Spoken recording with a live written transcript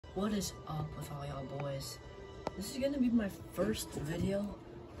What is up with all y'all boys? This is gonna be my first video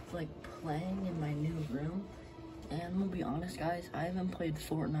of like playing in my new room. And I'm gonna be honest guys, I haven't played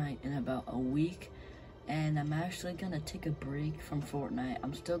Fortnite in about a week. And I'm actually gonna take a break from Fortnite.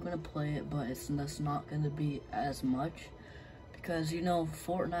 I'm still gonna play it, but it's just not gonna be as much. Because you know,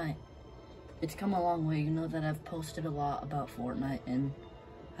 Fortnite, it's come a long way. You know that I've posted a lot about Fortnite, and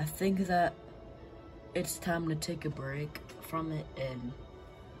I think that it's time to take a break from it and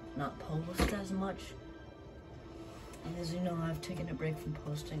not post as much. And as you know, I've taken a break from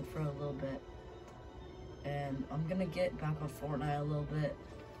posting for a little bit, and I'm gonna get back on Fortnite a little bit,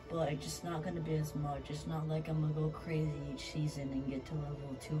 but it's just not gonna be as much. It's not like I'm gonna go crazy each season and get to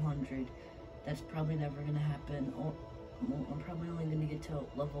level 200. That's probably never gonna happen. Or I'm probably only gonna get to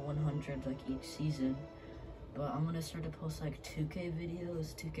level 100 like each season. But I'm gonna start to post like 2K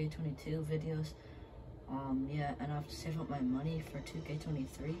videos, 2K22 videos. Yeah, and I have to save up my money for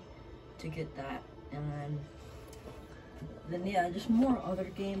 2K23 to get that, and then yeah, just more other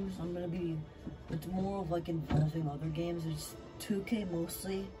games. It's more of like involving other games. It's 2K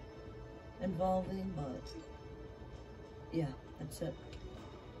mostly involving, but yeah, that's it.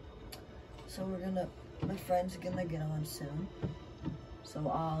 So my friend's gonna get on soon,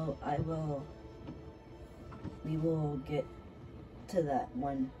 so we will get to that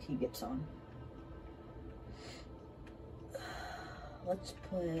when he gets on. Let's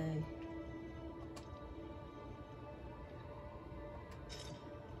play.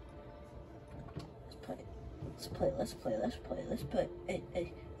 Let's play.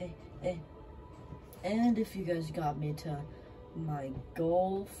 Hey. And if you guys got me to my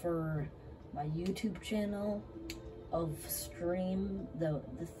goal for my YouTube channel of stream, the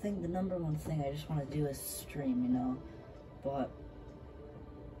number one thing I just want to do is stream, you know, but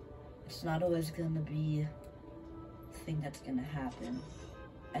it's not always gonna be thing that's gonna happen.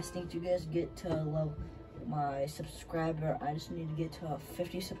 I just need you guys get to love my subscriber. I just need to get to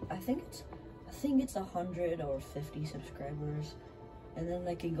 50 I think it's 100 or 50 subscribers, and then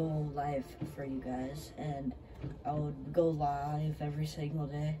I can go live for you guys, and I would go live every single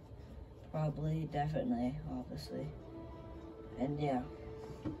day, probably, definitely, obviously. And yeah,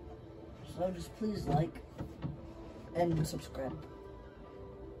 so just please like and subscribe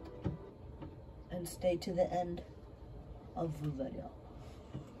and stay to the end of the video.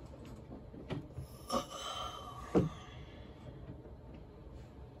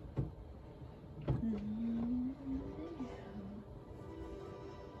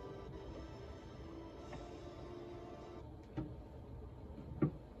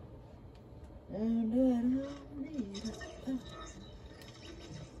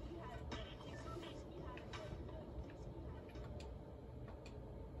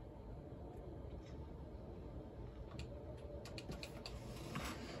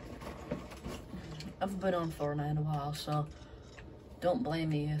 I've been on Fortnite a while, so don't blame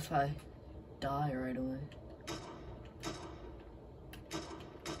me if I die right away.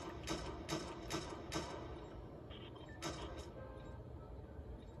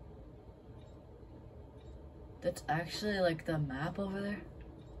 That's actually like the map over there.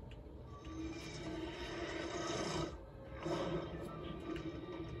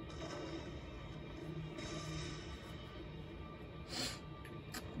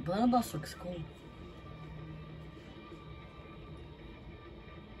 Blue bus looks cool.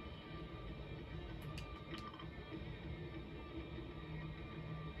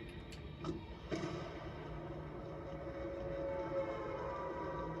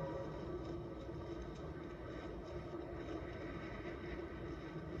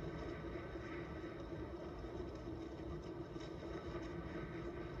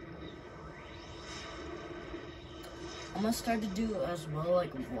 I'm gonna start to do as well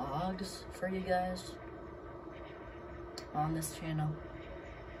like vlogs for you guys on this channel.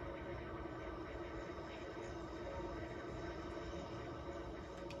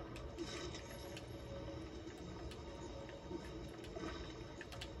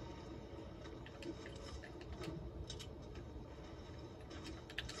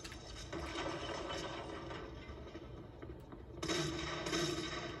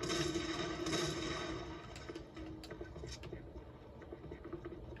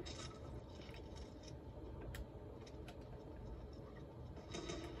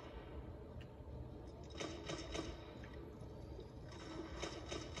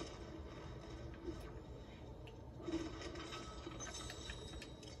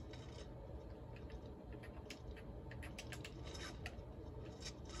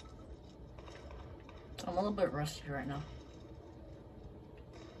 I'm a little bit rusty right now.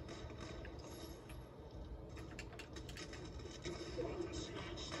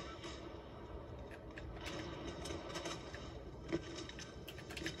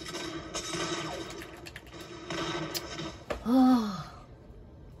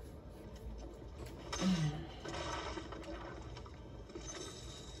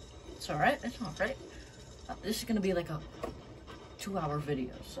 It's alright, it's alright. This is gonna be like a 2-hour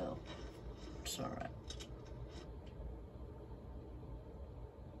video, so it's alright.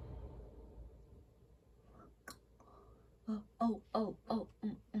 Oh.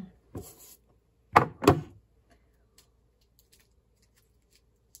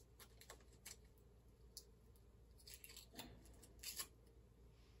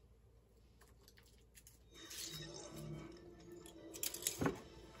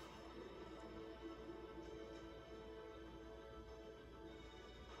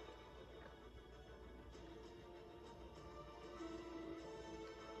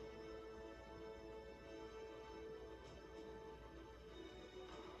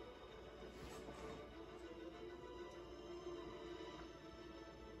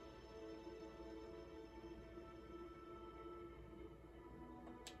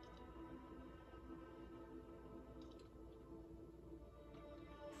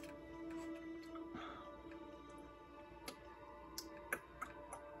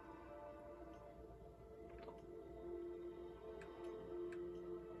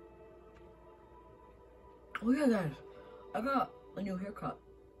 Oh yeah, guys, I got a new haircut.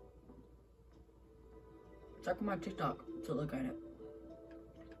 Check my TikTok to look at it.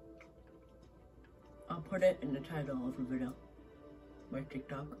 I'll put it in the title of the video. My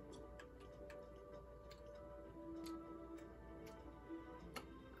TikTok.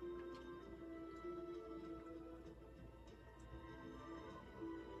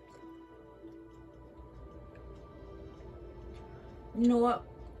 You know what?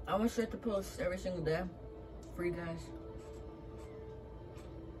 I want to post every single day for you guys.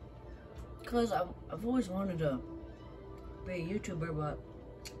 Because I've always wanted to be a YouTuber, but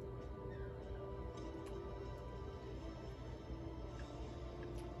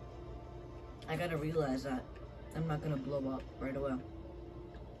I gotta realize that I'm not gonna blow up right away.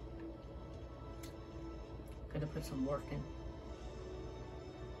 Gotta put some work in.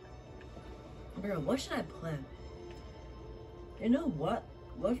 Bro, what should I play? You know what?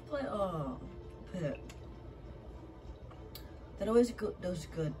 Let's play Pit. That always does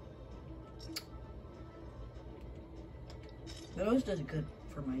good. That always does good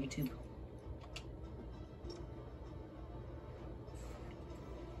for my YouTube.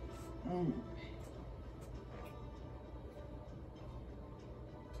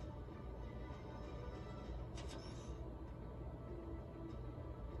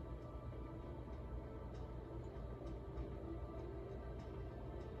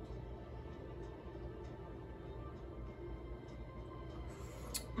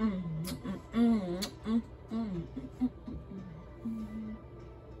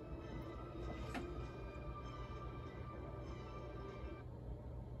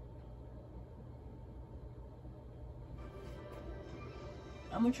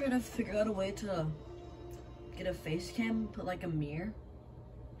 I'm gonna try to figure out a way to get a face cam, put like a mirror,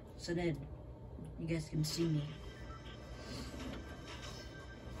 so then you guys can see me.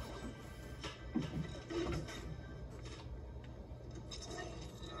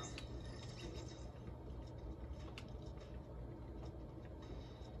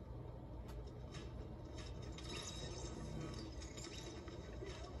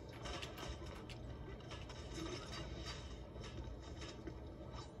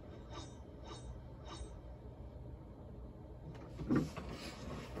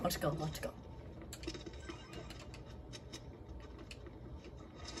 Let's go, let's go.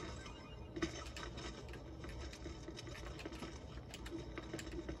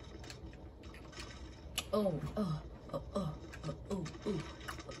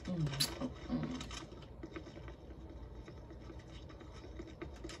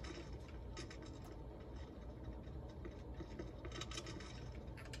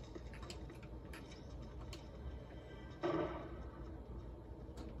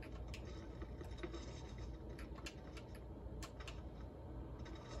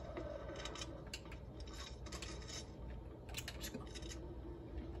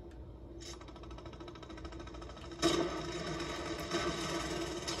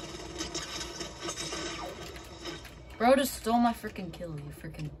 Bro just stole my freaking kill, you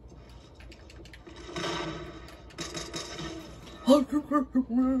freaking.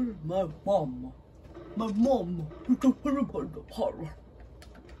 My mom. You don't hear about the horror.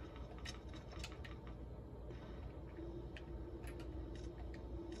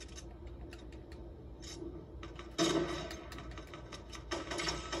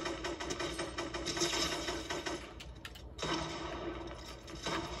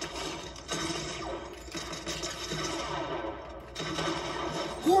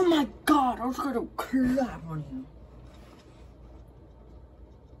 Oh my god, I was gonna clap on you.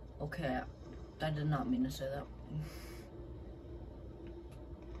 Okay, I did not mean to say that.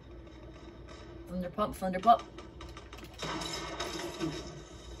 Thunder pump, thunder pump.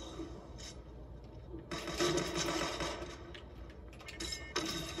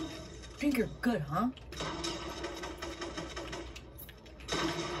 Think you're good, huh?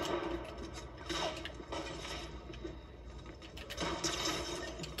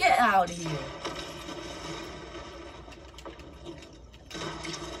 Get out of here.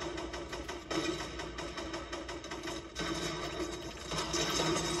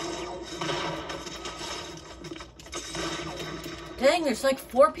 Dang, there's like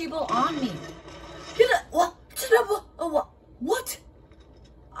 4 people on me. What? What?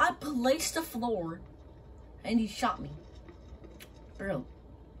 I placed the floor and he shot me. Bro,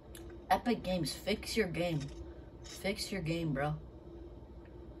 Epic Games, fix your game. Fix your game, bro.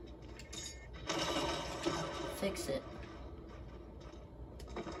 Fix it.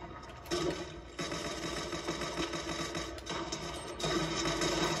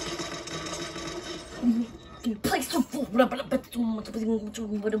 Place the floor. Oh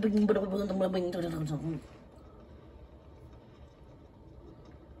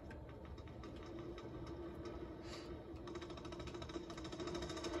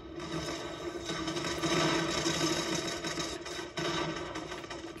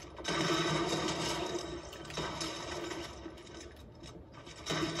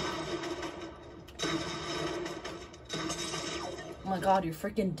my god, you're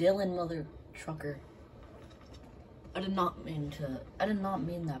freaking Dylan, mother trucker. I did not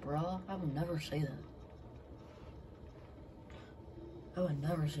mean that, bro. I would never say that. I would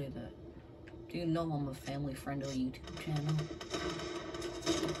never say that. Do you know I'm a family-friendly YouTube channel?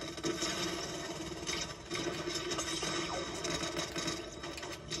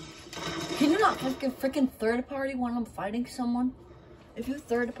 Can you not freaking third party when I'm fighting someone? If you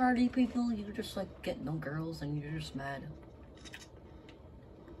third party people, you just like get no girls and you're just mad.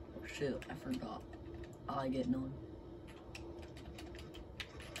 Oh shit, I forgot. I get none.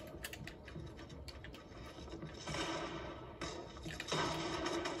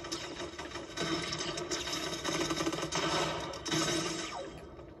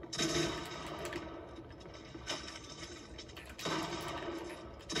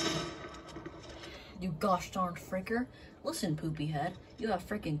 You gosh darn fricker. Listen, poopy head. You have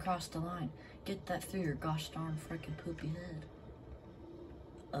freaking crossed the line. Get that through your gosh darn freaking poopy head.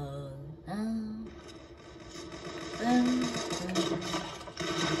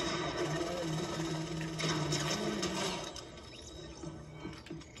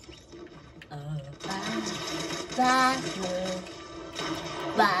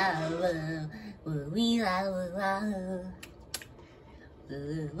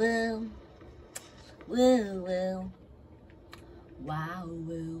 Wow,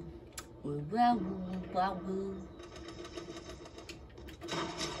 woo, woo, wow, woo, wow, woo.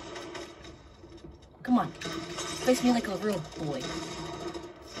 Come on, face me like a real boy.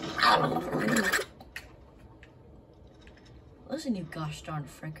 Listen, you gosh darn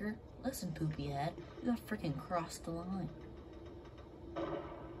fricker. Listen, poopy head. You have freaking crossed the line.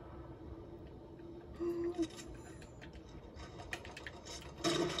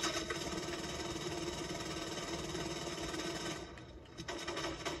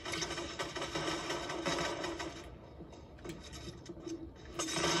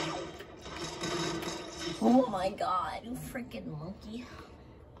 Oh my god, you freaking monkey.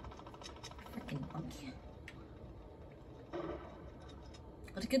 Freaking monkey.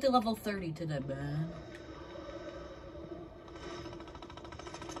 Let's get to level 30 today, man.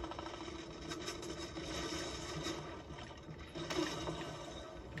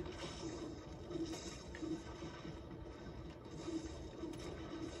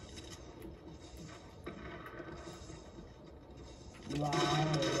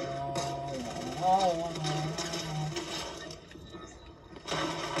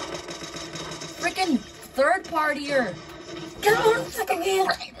 Freaking third partier! Get on second hand!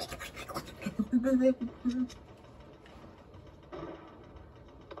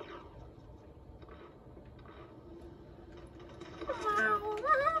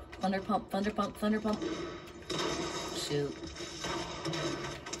 Thunder pump, thunder pump, thunder pump. Shoot.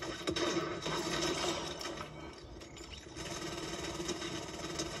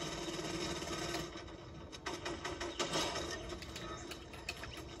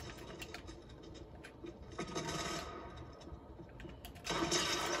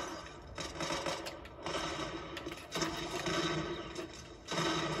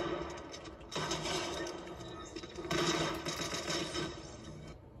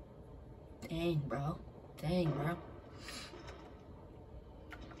 Dang, bro. Dang, bro.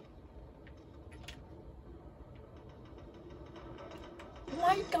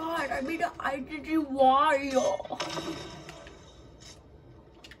 my god, I mean, I did you why?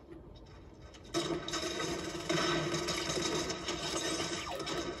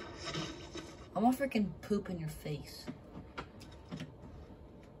 I'm gonna freaking poop in your face.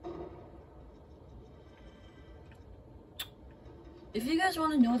 If you guys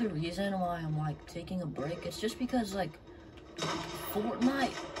want to know the reason why I'm like taking a break, it's just because like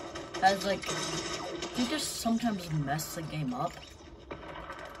Fortnite has like, they just sometimes mess the game up.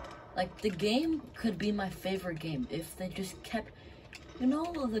 Like the game could be my favorite game if they just kept, you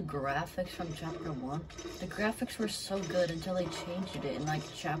know, the graphics from chapter 1? The graphics were so good until they changed it in like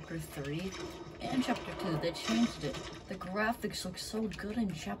chapter 3 and chapter 2. They changed it. The graphics look so good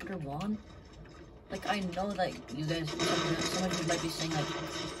in chapter 1. Like, I know that you guys, some of you might be saying, like,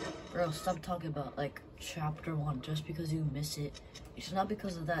 bro, stop talking about, like, chapter 1 just because you miss it. It's not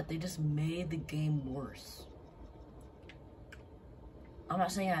because of that. They just made the game worse. I'm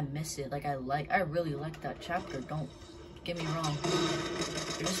not saying I miss it. Like, I really like that chapter. Don't get me wrong.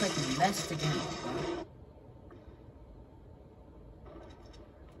 They just, like, messed the game up, bro.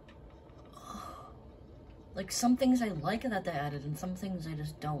 Like, some things I like that they added, and some things I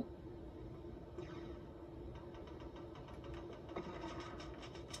just don't.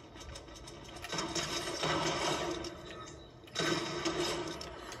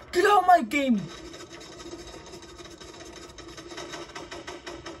 Get out of my game!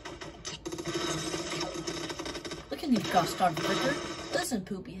 Look at you, gosh darn fricker. Listen,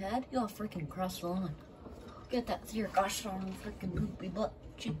 poopy head, you all freaking crossed the line. Get that to your gosh darn freaking poopy butt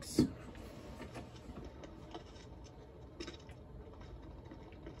cheeks.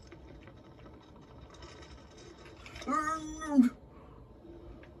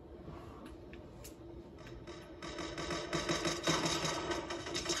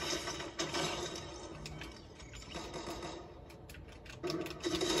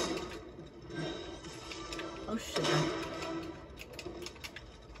 Oh shit.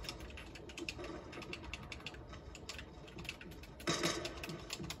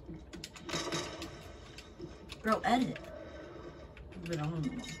 Bro, edit. But I don't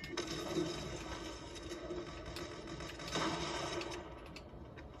know.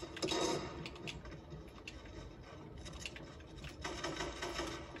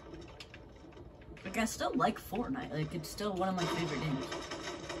 Like, I still like Fortnite. Like, it's still one of my favorite games.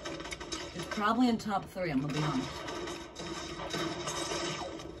 It's probably in top 3, I'm gonna be honest.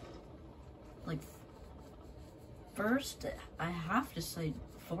 Like, first, I have to say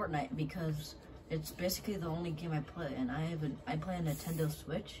Fortnite because it's basically the only game I play, and I play a Nintendo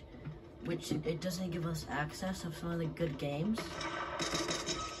Switch, which it doesn't give us access of some of the good games.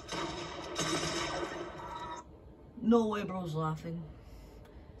 No way, bro's laughing.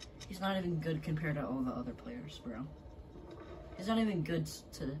 He's not even good compared to all the other players, bro. He's not even good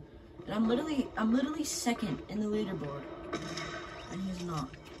to, and I'm literally second in the leaderboard, and he's not.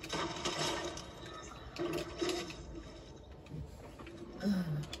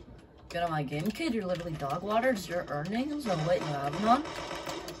 Get on my game, kid. You're literally dog watered. It's your earnings. I'm waiting to have none.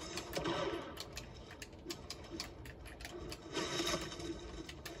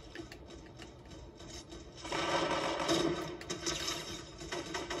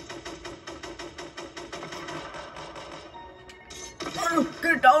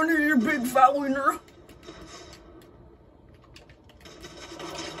 Get down here, you big fat winner.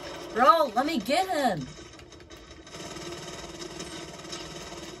 Bro, let me get him.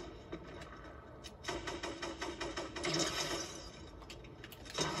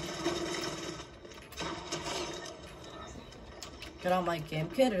 Get on my game,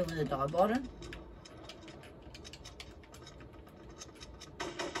 kid, or the dog water.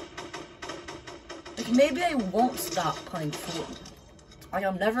 Like, maybe I won't stop playing Fortnite. Like,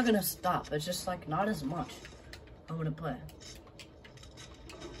 I'm never gonna stop. It's just, like, not as much I'm gonna play.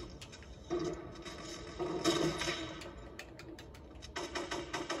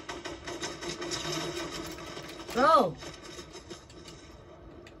 Bro!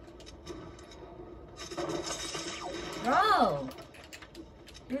 Bro!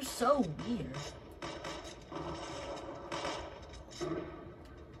 You're so weird.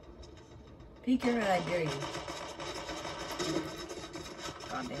 Peek your head, I dare you.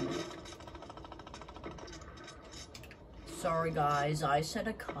 God damn it. Sorry guys, I said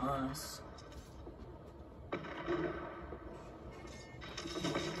a cuss.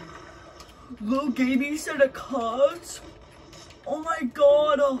 Lil Gaby said a cuss? Oh my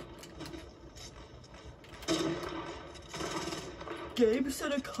god. Gabe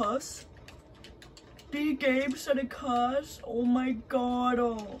said a cuss? D Gabe said a cuss? Oh my god.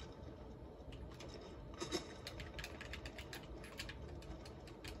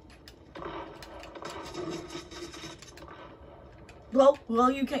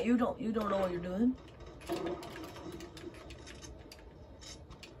 Well, you can't. You don't know what you're doing.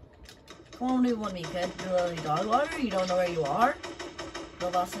 Come on, do one me, kid. You're literally dog water. You don't know where you are. Bro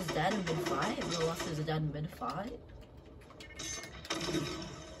lost his dad in mid-fight. Bro lost his dad in mid-fight.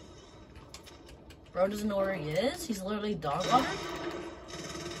 Bro doesn't know where he is. He's literally dog water.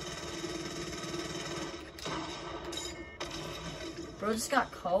 Bro just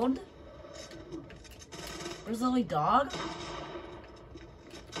got cold. Bro's literally dog.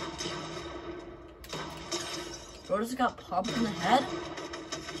 Bro just got pumped in the head.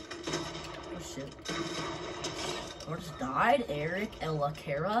 Oh shit. Bro just died. Eric and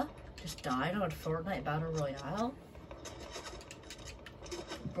LaCara just died on Fortnite Battle Royale.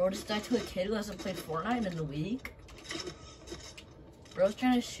 Bro just died to a kid who hasn't played Fortnite in a week. Bro's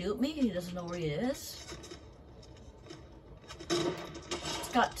trying to shoot me. He doesn't know where he is.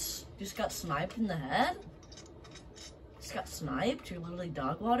 Just got sniped in the head. Just got sniped. You're literally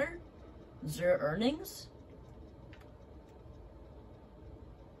dog water. 0 earnings.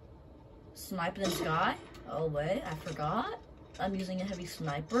 Snipe in the sky. Oh wait, I forgot. I'm using a heavy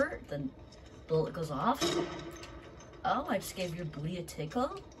sniper. The bullet goes off. Oh, I just gave your booty a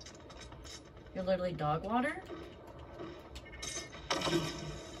tickle. You're literally dog water.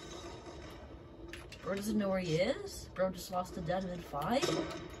 Bro doesn't know where he is. Bro just lost a dead mid-fight.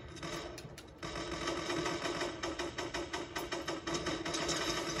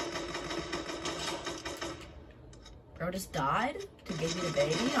 Bro just died to give me the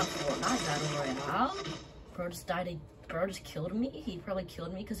baby on Fortnite Battle Royale. Bro just died. Bro just killed me. He probably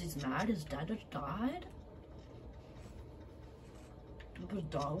killed me because he's mad. His dad just died. It was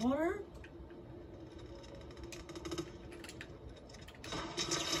dog water.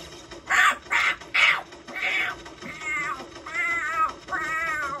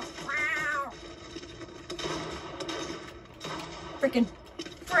 Freaking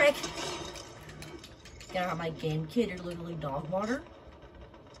frick! Get out of my game, kid. You're literally dog water.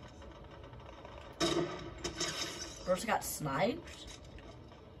 Bro's got sniped.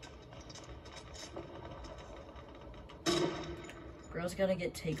 Bro's gonna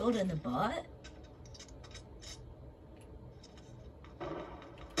get tickled in the butt.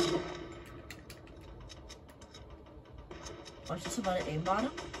 Watch this about to aimbot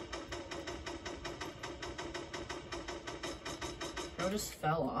him. Bro just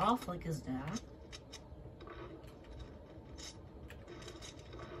fell off like his dad.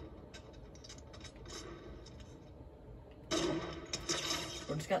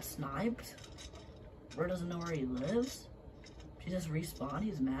 Bro just got sniped. Bro doesn't know where he lives. He just respawned.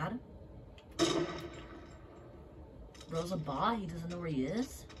 He's mad. Bro's a bot. He doesn't know where he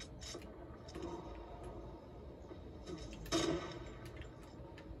is.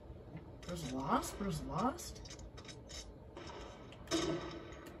 Bro's lost. Bro's lost.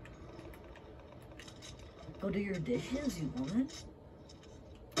 Go do your dishes, you woman.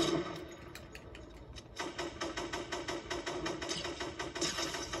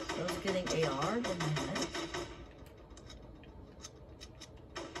 Bro's getting AR'd in my head.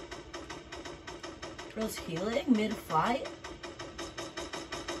 Bro's healing mid-fight.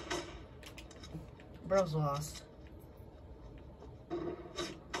 Bro's lost.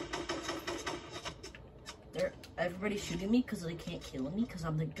 Everybody's shooting me because they can't kill me because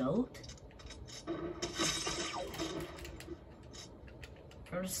I'm the GOAT.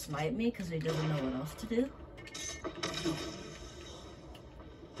 Bro just snipe me because he doesn't know what else to do.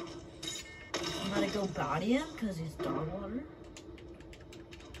 I'm gonna go body him because he's dog water.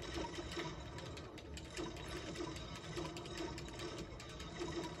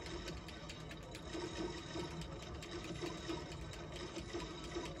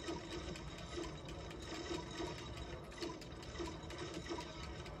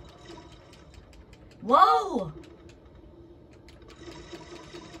 Whoa!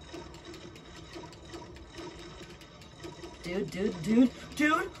 Dude,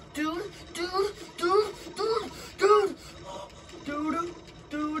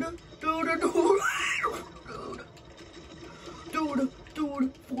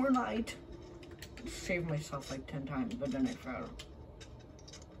 Fortnite. Saved myself like 10 times, but then I fell.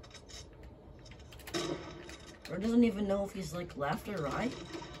 Or doesn't even know if he's like left or right.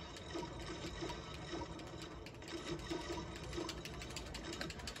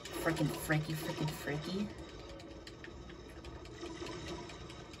 Freaking freaky.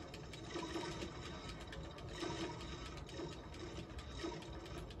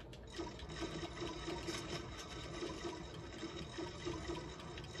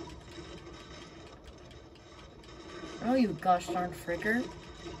 Oh, you gosh darn fricker.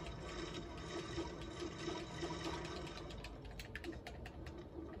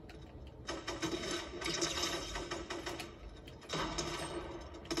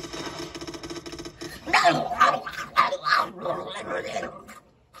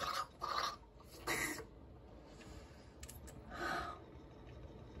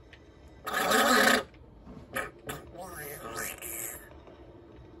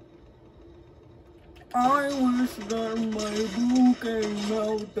 I wish that my boo came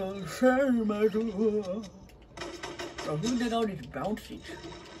out the same as her. Bro, who did all these bouncies?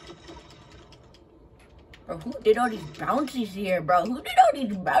 Bro, who did all these bouncies here, bro? Who did all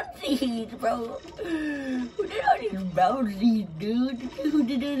these bouncies, bro? Who did all these bouncies, dude? Who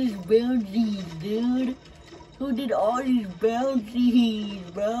did all these bouncies, dude? Who did all these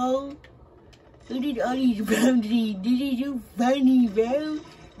bouncies, bro? Who did all these bouncies? This is so funny, bro.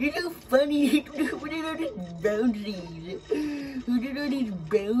 This is so funny. Who did all these bouncies? Who did all these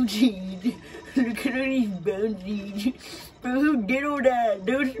bouncies? Look at all these bouncies. Bro, who did all that?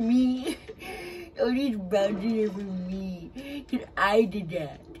 That was me. All these bouncies are for me. Cause I did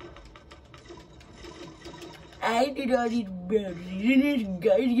that. I did all these bouncies and this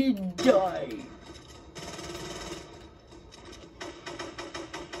guy's gonna die.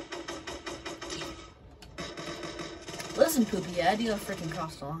 Listen, Poopy, I do a freaking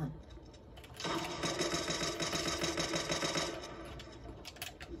cross the line.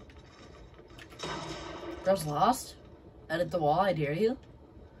 Bro's lost? Edit the wall, I dare you.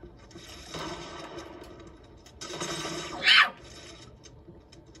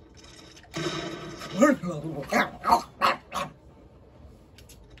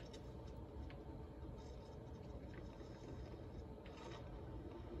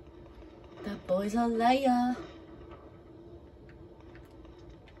 That boy's a liar.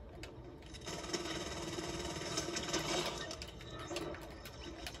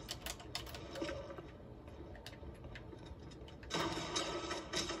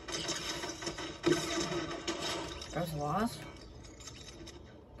 Bro's lost?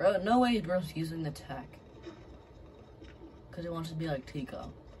 Bro, no way bro's using the tech. Because he wants to be like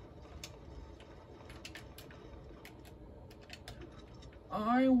Tico.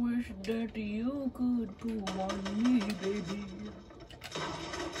 I wish that you could pull on me, baby.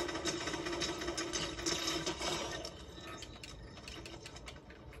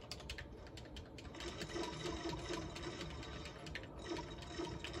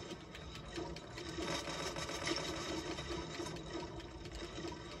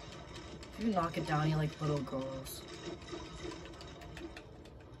 You knock it down, you like little girls.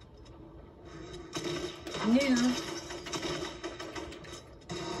 Yeah.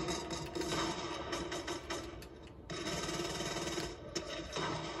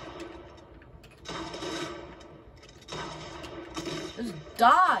 Just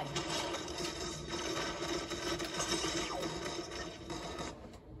die.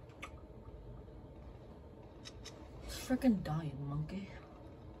 Just freaking die, monkey.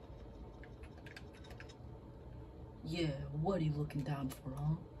 Yeah, what are you looking down for,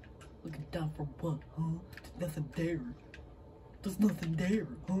 huh? Looking down for what, huh? There's nothing there. There's nothing there,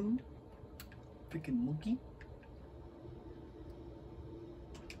 huh? Freaking monkey.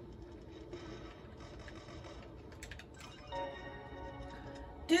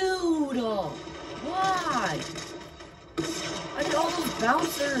 Dude, why? I did all those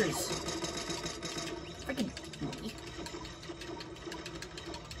bouncers. Freaking monkey.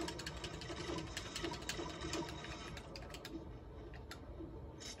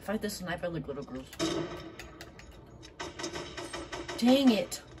 Fight the sniper like little girls. Dang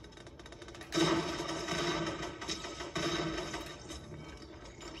it.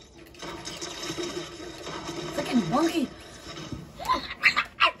 Freaking monkey.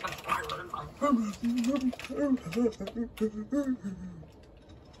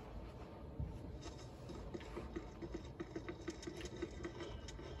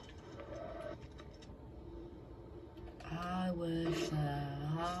 I wish that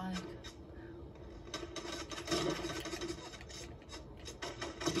I...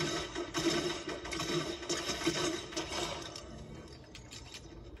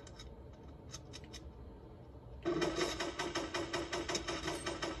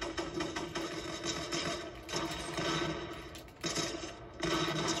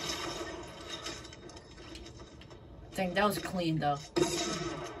 Dang, that was clean though.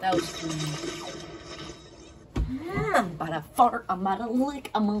 That was clean. I'm about to fart, I'm about to lick,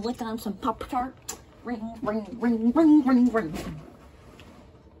 I'm gonna lick on some Pop-Tart. Ring, ring, ring, ring, ring, ring.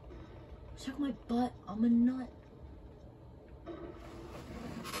 Suck my butt, I'm a nut.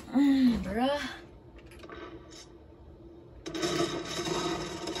 Bruh.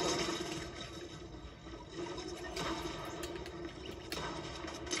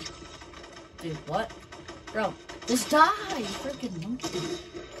 Dude, what? Bro, just die, you freaking monkey.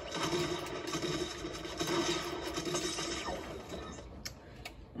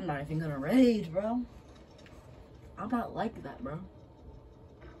 I'm not even gonna rage, bro. I'm not like that, bro.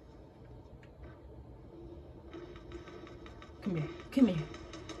 Come here, come here,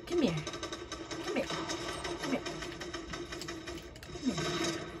 come here, come here, come here, come here, come here,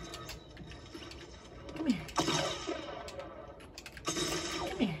 come here,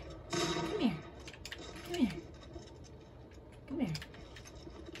 come here, come here, come here,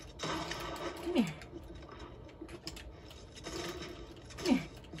 come here.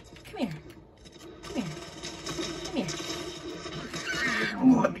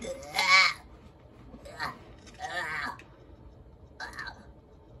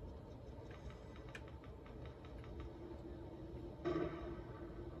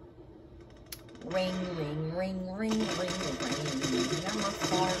 Ring, ring, ring, ring, ring, ring. I'm a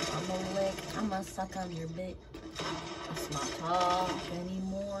fart, I'm a lick, I'm a suck on your dick. Let's not talk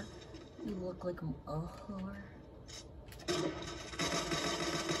anymore. You look like I'm a whore.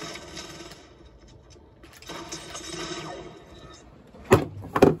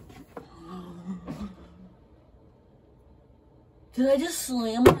 Did I just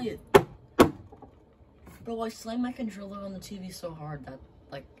slam my... Bro, I slammed my controller on the TV so hard that,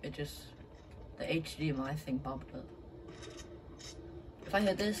 like, it just... The HDMI thing popped up. If I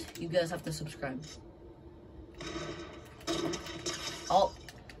hit this, you guys have to subscribe. Oh,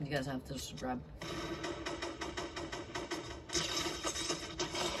 you guys have to subscribe.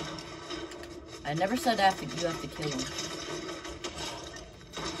 I never said after you have to kill him.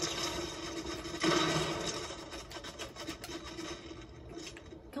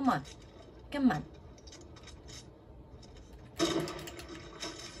 Come on. Come on.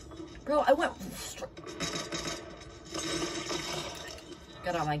 Bro, I went straight.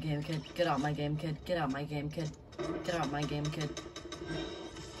 Get out my game, kid. Get out my game, kid. Get out my game, kid. Get out my game, kid.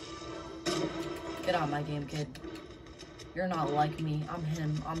 Get out my game, kid. You're not like me. I'm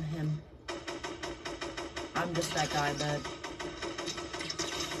him. I'm him. I'm just that guy that...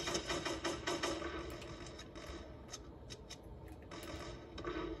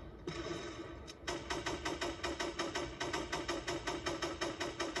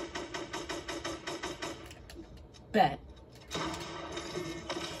 Bet.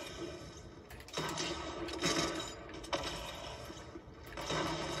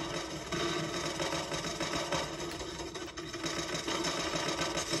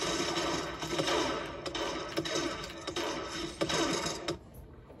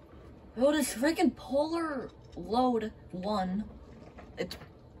 Oh, this freaking Polar Load 1. It's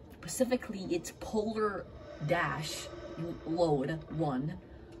specifically it's Polar Dash Load 1.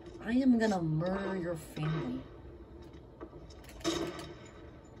 I am gonna murder your family.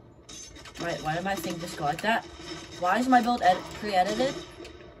 Why did my thing just go like that? Why is my build pre-edited?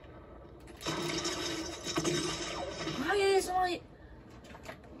 Why is my...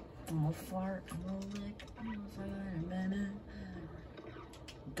 I'm a fart, I'm a lick, I'm a minute.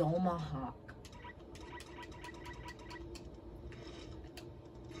 Tomahawk.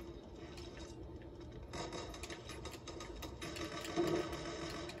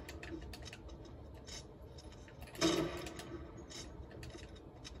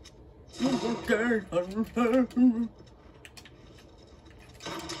 Okay. I'm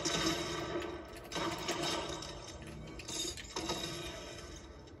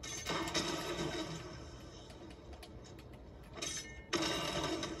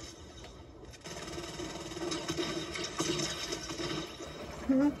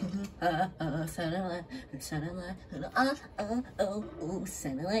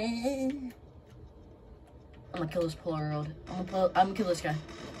gonna kill this Polar Road. I'm gonna kill this guy.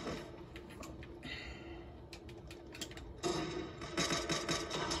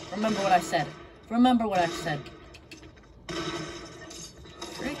 Remember what I said. Remember what I said.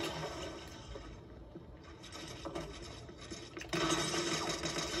 Frick.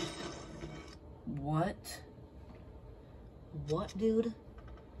 What? What, dude?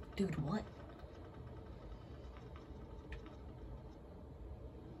 Dude, what?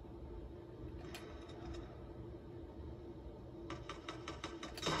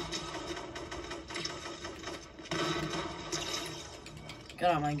 Get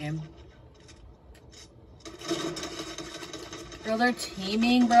out of my game. Bro, they're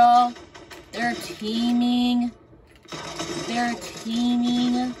teaming, bro. They're teaming. They're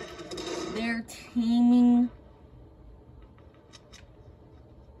teaming. They're teaming.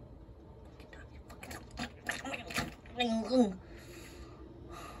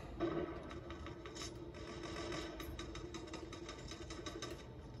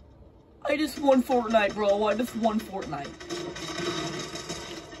 I just won Fortnite, bro. I just won Fortnite.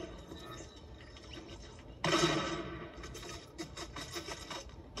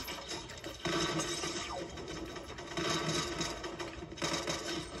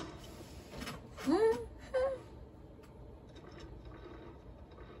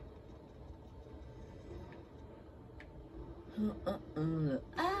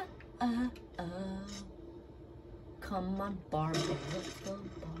 Come on, Barbie. Let's go,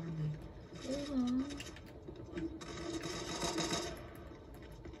 Barbie. Come on.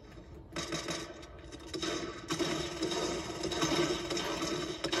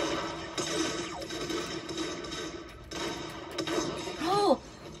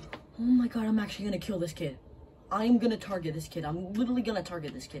 Oh my god, I'm actually gonna kill this kid. I'm gonna target this kid. I'm literally gonna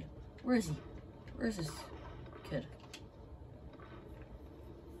target this kid. Where is he? Where is this kid?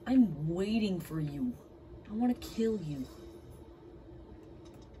 I'm waiting for you. I wanna kill you.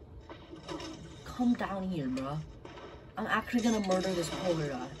 Come down here, bro. I'm actually gonna murder this polar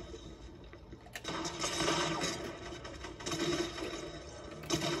guy.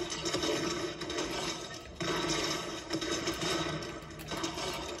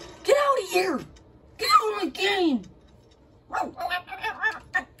 Get out of here! Get out of my game!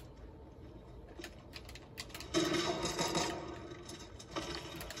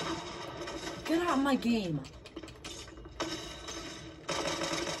 Get out of my game!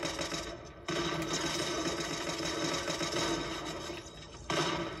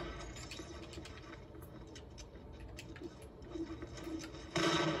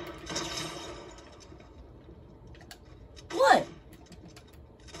 What?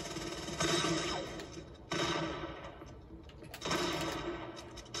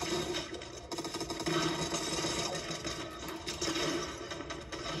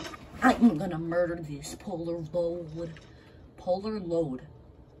 I'm gonna murder this polar load. Polar load.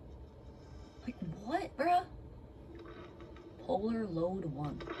 Like what, bruh? Polar load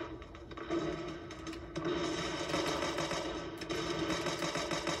 1.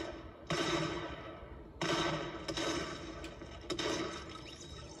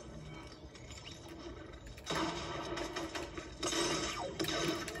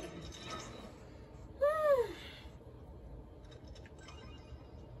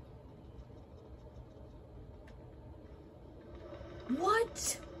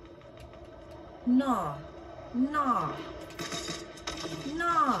 What? Nah. Nah.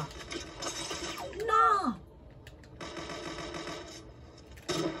 Nah. Nah.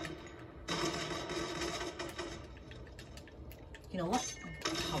 You know what?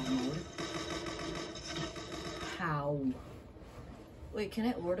 How mode? How? Wait, can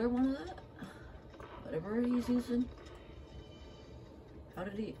I order one of that? Whatever he's using. How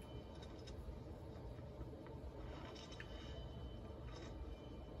did he?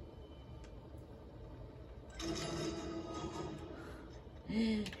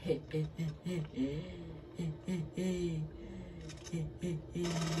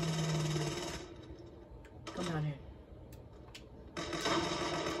 Come down here.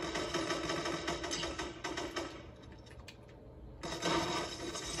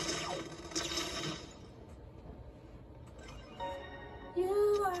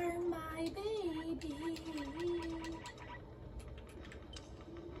 You are my baby.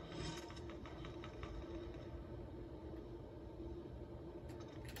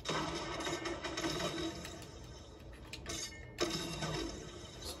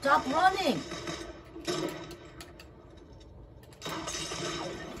 Stop running!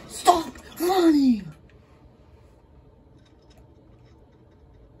 Stop running!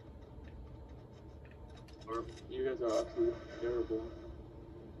 You guys are absolutely terrible.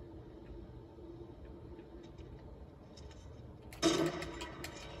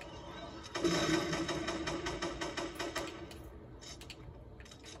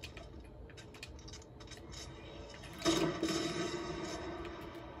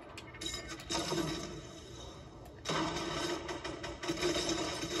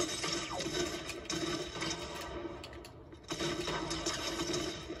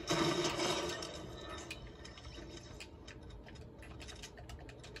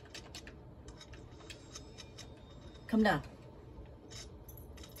 Come down.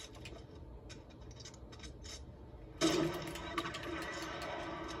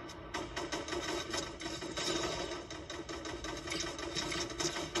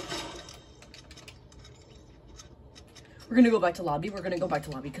 We're gonna go back to lobby. We're gonna go back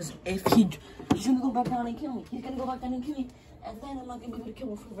to lobby because if he's gonna go back down and kill me. He's gonna go back down and kill me, and then I'm not gonna be able to kill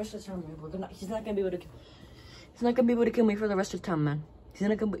him for the rest of the time. He's not gonna be able to. He's not gonna be able to kill me for the rest of the time, man. He's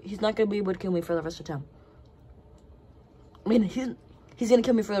not gonna be able to kill me for the rest of the time. I mean, he's gonna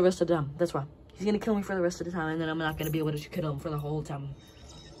kill me for the rest of the time. That's why. He's gonna kill me for the rest of the time, and then I'm not gonna be able to kill him for the whole time.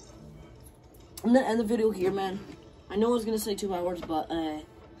 I'm gonna end the video here, man. I know I was gonna say 2 hours, but I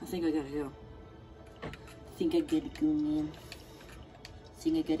think I gotta go. I think I gotta go, man. I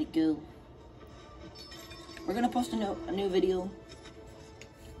think I gotta go. We're gonna post a new video.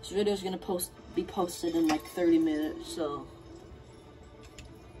 This video is gonna be posted in like 30 minutes, so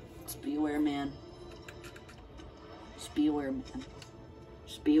Just be aware, man. Just be aware, man.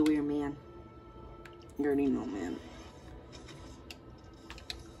 Just be aware, man. You already know, man.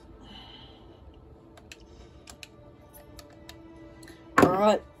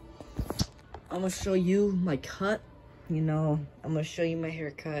 Alright. I'm gonna show you my cut. You know, I'm gonna show you my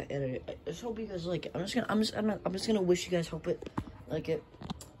haircut, and I just hope you guys like it. I'm just gonna wish you guys hope it like it.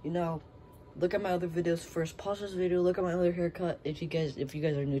 You know, look at my other videos first. Pause this video. Look at my other haircut if you guys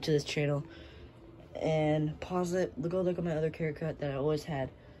are new to this channel, and pause it. Look at my other haircut that I always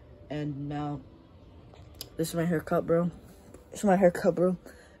had, and now this is my haircut, bro. This is my haircut, bro.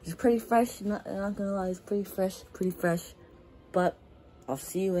 It's pretty fresh. Not gonna lie, it's pretty fresh. But I'll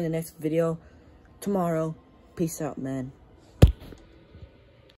see you in the next video tomorrow. Peace out, man.